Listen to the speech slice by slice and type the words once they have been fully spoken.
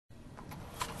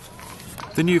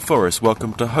The New Forest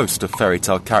welcomed a host of fairy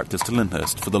tale characters to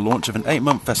Lyndhurst for the launch of an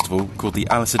 8-month festival called the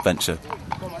Alice Adventure.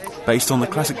 Based on the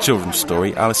classic children's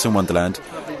story Alice in Wonderland,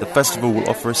 the festival will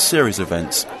offer a series of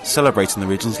events celebrating the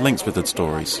region's links with the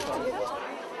stories.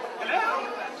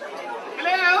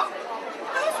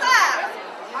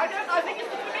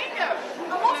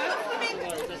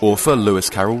 Author Lewis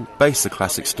Carroll based the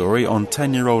classic story on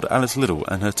 10-year-old Alice Liddell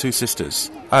and her two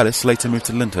sisters. Alice later moved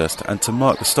to Lyndhurst, and to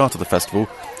mark the start of the festival,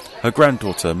 her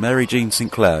granddaughter Mary Jean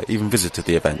Sinclair even visited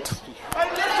the event.